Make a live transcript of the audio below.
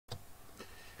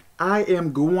I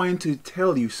am going to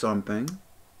tell you something,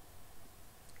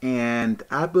 and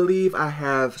I believe I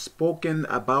have spoken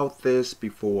about this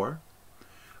before,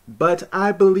 but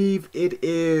I believe it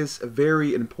is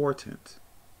very important.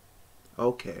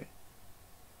 Okay.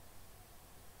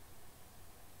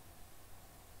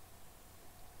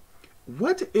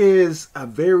 What is a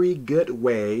very good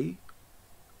way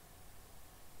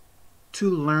to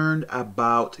learn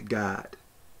about God?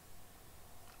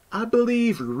 I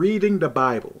believe reading the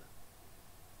Bible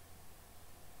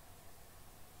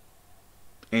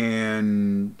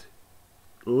and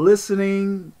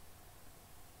listening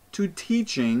to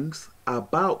teachings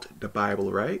about the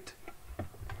Bible, right?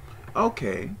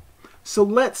 Okay. So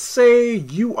let's say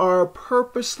you are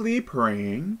purposely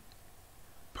praying,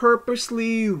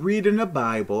 purposely reading the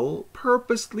Bible,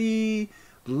 purposely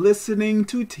listening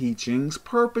to teachings,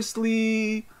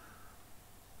 purposely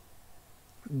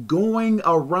going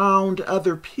around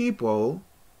other people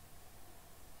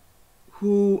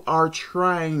who are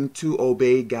trying to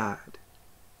obey God.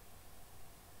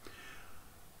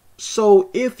 So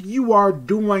if you are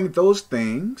doing those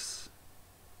things,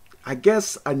 I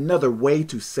guess another way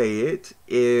to say it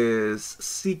is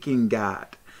seeking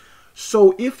God.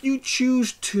 So if you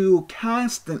choose to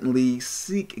constantly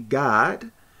seek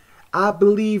God, I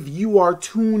believe you are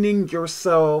tuning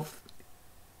yourself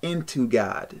into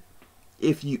God,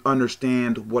 if you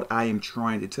understand what I am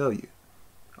trying to tell you.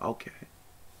 Okay.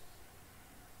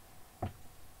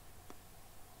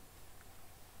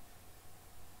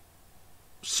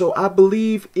 So I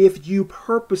believe if you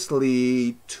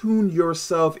purposely tune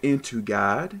yourself into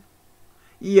God,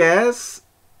 yes,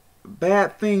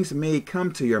 bad things may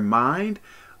come to your mind,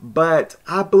 but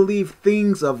I believe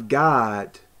things of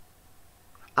God.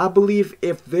 I believe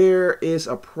if there is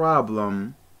a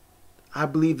problem, I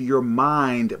believe your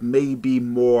mind may be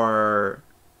more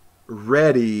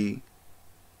ready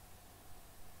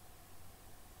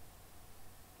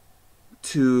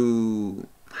to,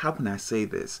 how can I say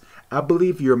this? I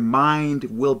believe your mind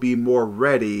will be more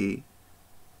ready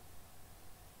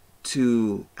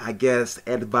to, I guess,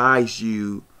 advise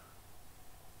you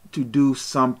to do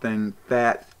something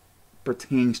that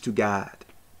pertains to God.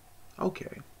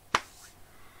 Okay.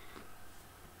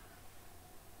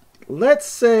 Let's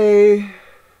say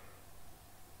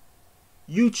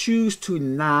you choose to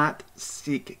not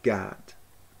seek God.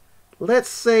 Let's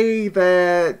say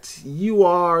that you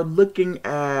are looking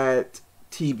at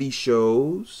TV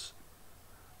shows,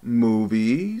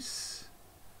 movies,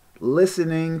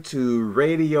 listening to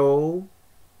radio,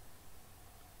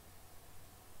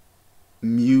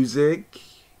 music,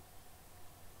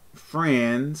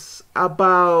 friends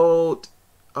about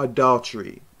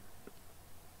adultery,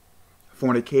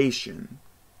 fornication,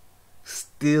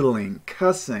 stealing,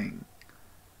 cussing,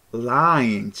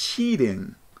 lying,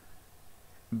 cheating,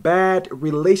 bad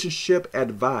relationship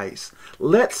advice.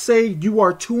 Let's say you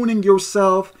are tuning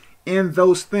yourself in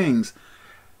those things.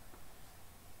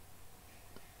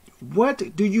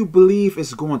 What do you believe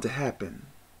is going to happen?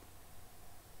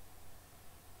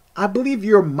 I believe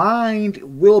your mind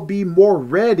will be more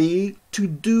ready to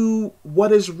do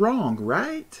what is wrong,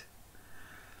 right?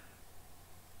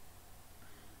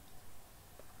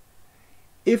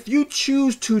 If you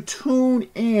choose to tune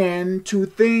in to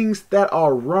things that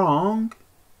are wrong,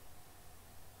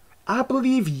 I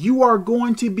believe you are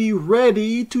going to be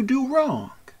ready to do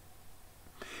wrong.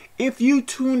 If you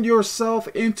tune yourself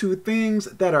into things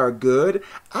that are good,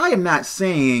 I am not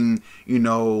saying,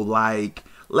 like,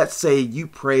 let's say you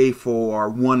pray for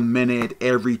 1 minute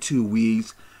every 2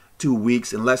 weeks,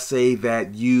 and let's say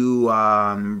that you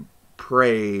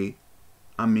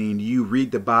you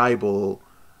read the Bible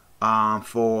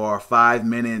for 5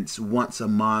 minutes once a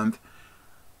month.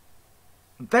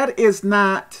 That is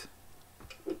not,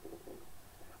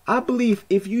 I believe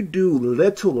if you do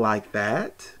little like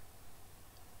that,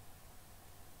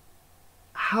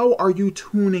 how are you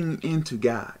tuning into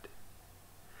God?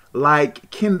 Like,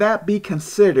 can that be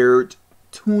considered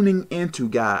tuning into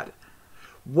God?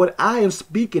 What I am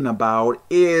speaking about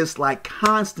is like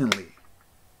constantly.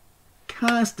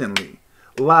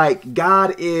 Like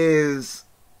God is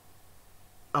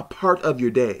a part of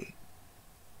your day,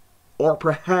 or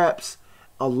perhaps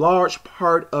a large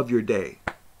part of your day.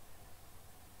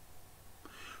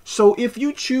 So if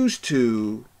you choose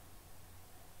to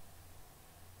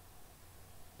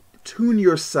tune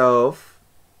yourself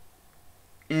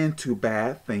into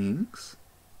bad things,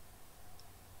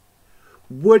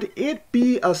 would it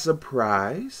be a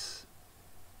surprise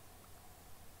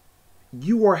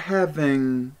you are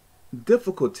having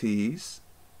difficulties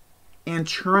in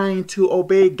trying to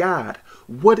obey God?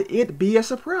 Would it be a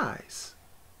surprise?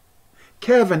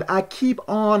 Kevin, I keep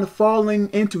on falling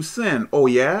into sin. Oh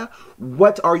yeah?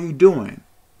 What are you doing?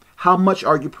 How much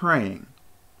are you praying?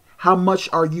 How much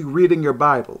are you reading your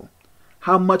Bible?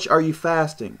 How much are you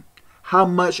fasting? How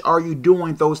much are you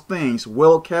doing those things?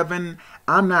 Well, Kevin,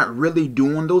 I'm not really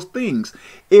doing those things.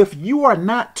 If you are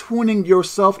not tuning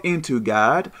yourself into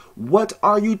God, what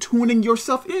are you tuning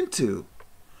yourself into?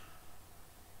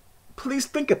 Please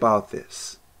think about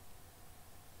this.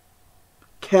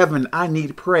 Kevin, I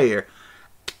need prayer.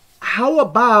 How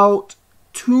about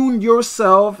tune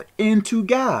yourself into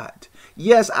God?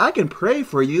 Yes, I can pray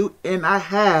for you, and I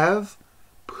have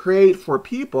prayed for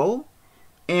people,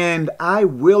 and I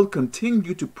will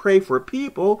continue to pray for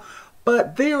people,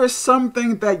 but there is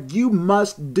something that you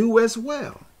must do as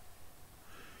well.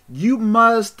 You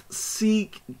must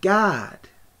seek God.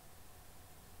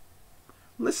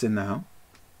 Listen now.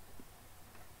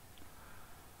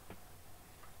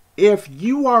 If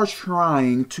you are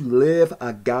trying to live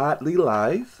a godly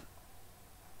life,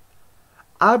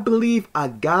 I believe a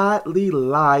godly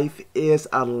life is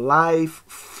a life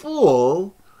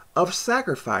full of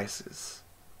sacrifices.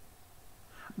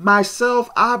 Myself,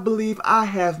 I believe I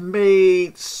have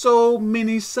made so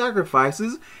many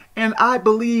sacrifices, and I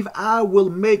believe I will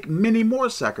make many more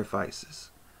sacrifices.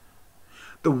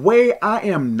 The way I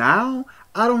am now,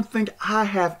 I don't think I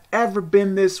have ever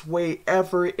been this way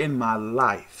ever in my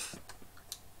life.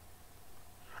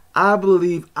 I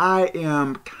believe I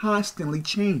am constantly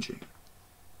changing.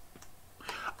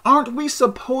 Aren't we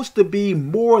supposed to be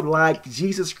more like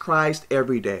Jesus Christ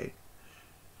every day?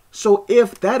 So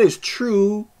if that is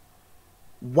true,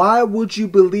 why would you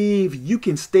believe you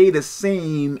can stay the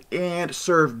same and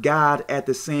serve God at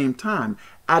the same time?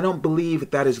 I don't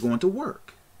believe that is going to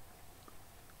work.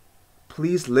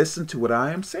 Please listen to what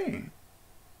I am saying.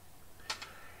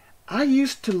 I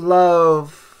used to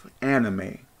love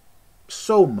anime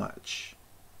so much.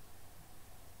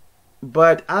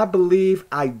 But I believe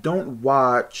I don't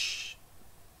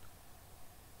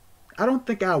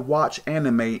think I watch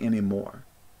anime anymore.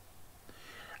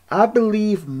 I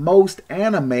believe most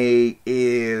anime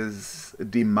is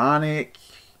demonic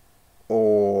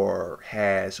or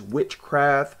has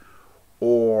witchcraft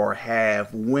or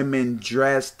have women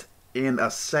dressed in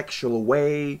a sexual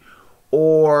way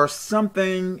or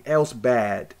something else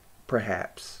bad,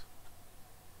 perhaps.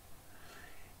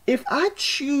 If I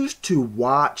choose to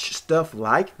watch stuff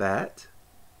like that,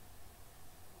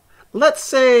 let's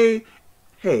say,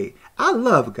 hey, I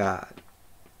love God.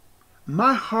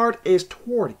 My heart is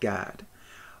toward God.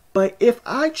 But if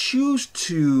I choose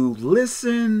to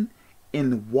listen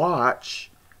and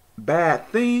watch bad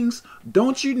things,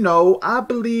 don't you know, I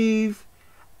believe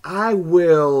I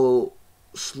will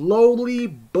slowly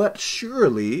but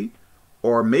surely,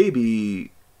 or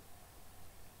maybe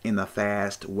in a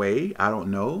fast way, I don't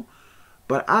know,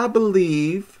 but I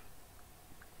believe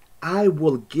I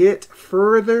will get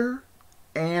further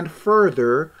and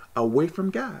further away from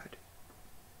God.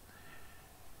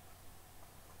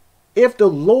 If the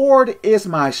Lord is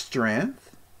my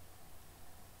strength,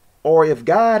 or if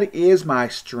God is my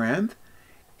strength,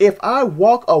 if I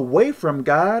walk away from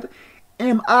God,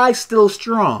 am I still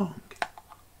strong?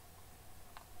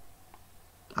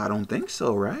 I don't think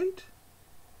so, right?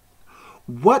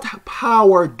 What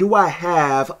power do I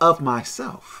have of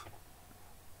myself?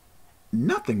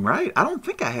 Nothing, right? I don't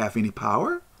think I have any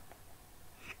power.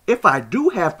 If I do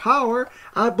have power,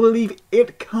 I believe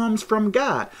it comes from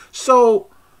God. So,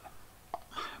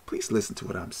 please listen to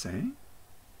what I'm saying.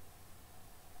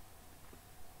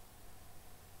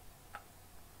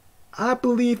 I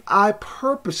believe I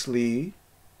purposely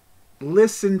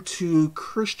listen to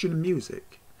Christian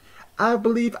music. I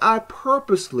believe I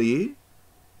purposely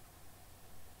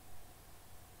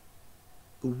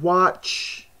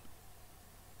watch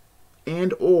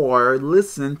and or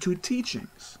listen to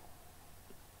teachings.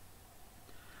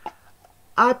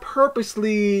 I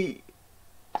purposely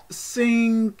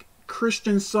sing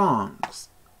Christian songs,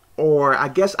 or I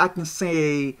guess I can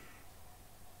say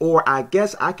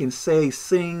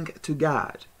sing to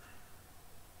God.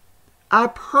 I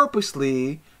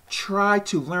purposely try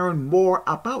to learn more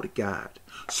about God.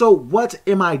 So what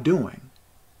am I doing?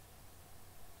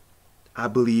 I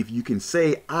believe you can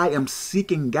say I am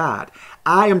seeking God.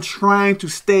 I am trying to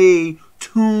stay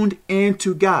tuned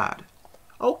into God.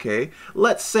 Okay,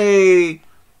 let's say,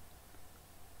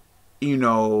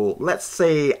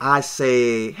 I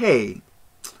say, hey,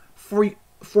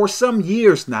 for some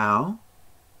years now,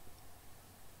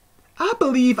 I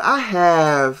believe I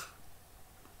have,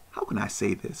 how can I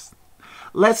say this?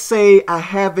 Let's say I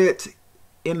have it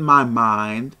in my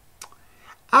mind,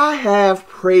 I have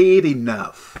prayed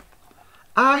enough.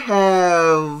 I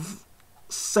have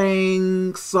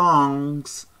sang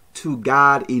songs to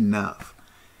God enough.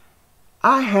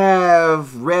 I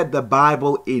have read the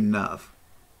Bible enough.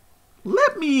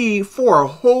 Let me, for a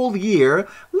whole year,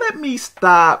 let me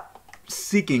stop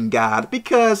seeking God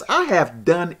because I have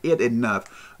done it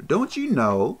enough. Don't you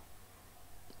know,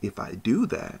 if I do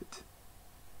that,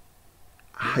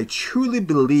 I truly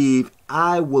believe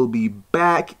I will be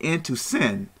back into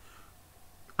sin.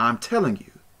 I'm telling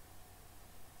you.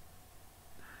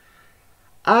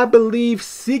 I believe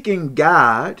seeking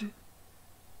God,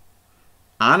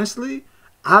 honestly,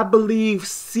 I believe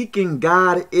seeking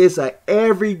God is an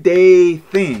everyday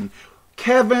thing.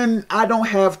 Kevin, I don't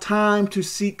have time to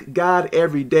seek God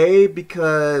every day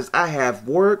because I have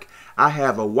work, I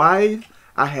have a wife,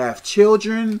 I have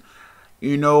children.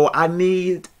 You know, I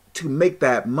need to make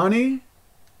that money.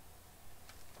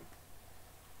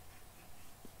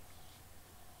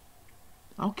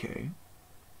 Okay.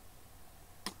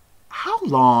 How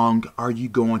long are you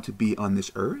going to be on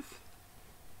this earth?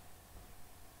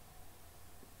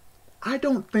 I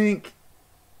don't think,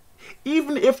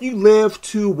 even if you live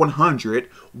to 100,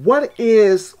 what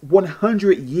is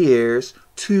 100 years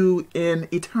to an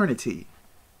eternity?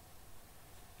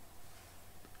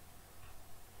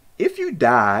 If you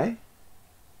die,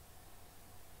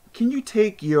 can you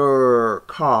take your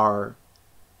car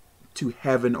to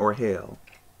heaven or hell?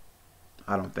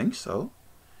 I don't think so.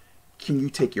 Can you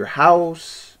take your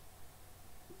house,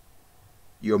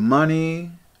 your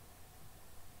money,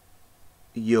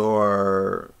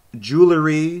 your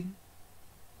jewelry,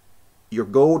 your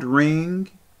gold ring?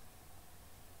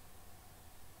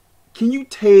 Can you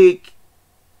take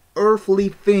earthly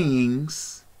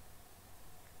things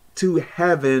to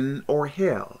heaven or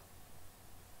hell?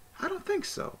 I don't think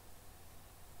so.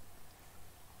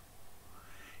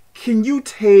 Can you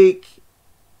take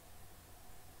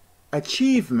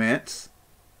achievements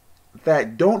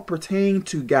that don't pertain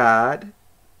to God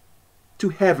to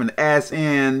heaven, as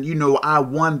in, you know, I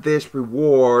won this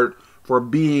reward for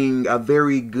being a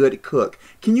very good cook?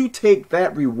 Can you take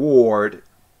that reward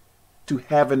to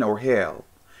heaven or hell?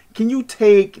 Can you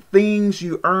take things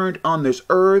you earned on this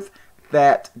earth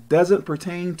that doesn't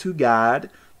pertain to God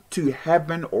to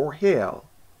heaven or hell?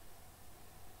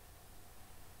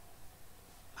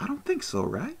 I don't think so,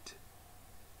 right?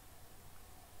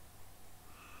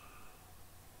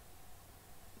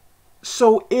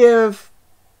 So if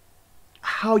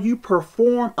how you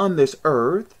perform on this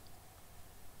earth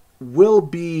will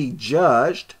be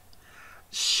judged,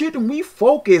 shouldn't we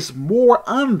focus more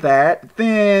on that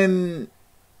than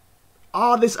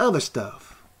all this other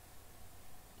stuff?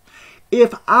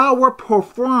 If our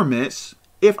performance,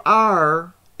 if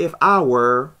our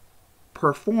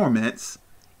performance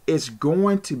is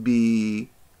going to be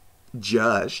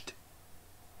judged,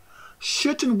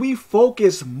 shouldn't we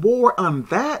focus more on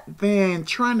that than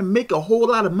trying to make a whole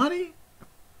lot of money?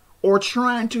 Or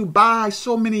trying to buy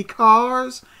so many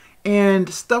cars and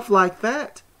stuff like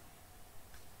that?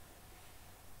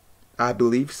 I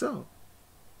believe so.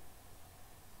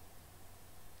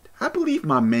 I believe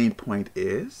my main point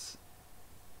is,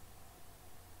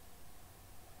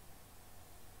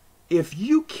 if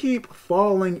you keep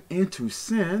falling into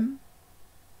sin,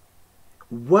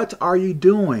 what are you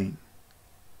doing?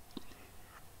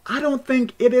 I don't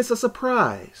think it is a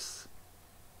surprise.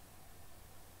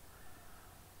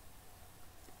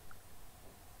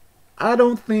 I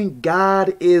don't think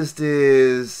God is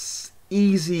this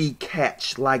easy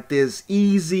catch, like this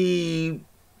easy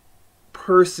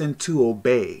person to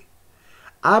obey.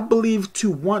 I believe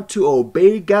to want to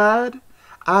obey God,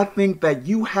 I think that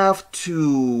you have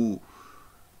to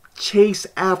chase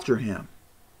after him.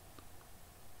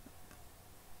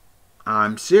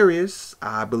 I'm serious.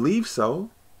 I believe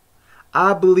so.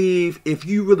 I believe if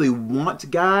you really want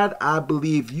God, I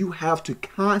believe you have to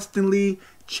constantly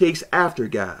chase after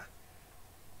God.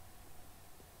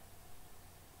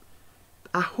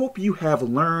 I hope you have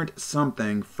learned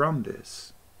something from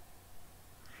this.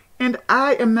 And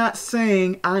I am not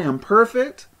saying I am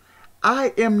perfect.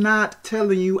 I am not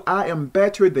telling you I am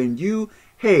better than you.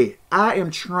 Hey, I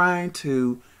am trying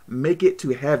to make it to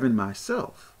heaven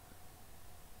myself.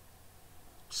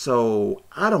 So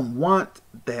I don't want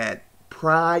that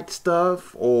pride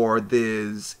stuff or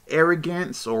this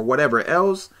arrogance or whatever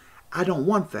else. I don't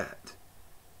want that.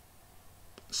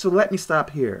 So let me stop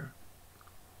here.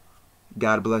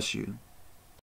 God bless you.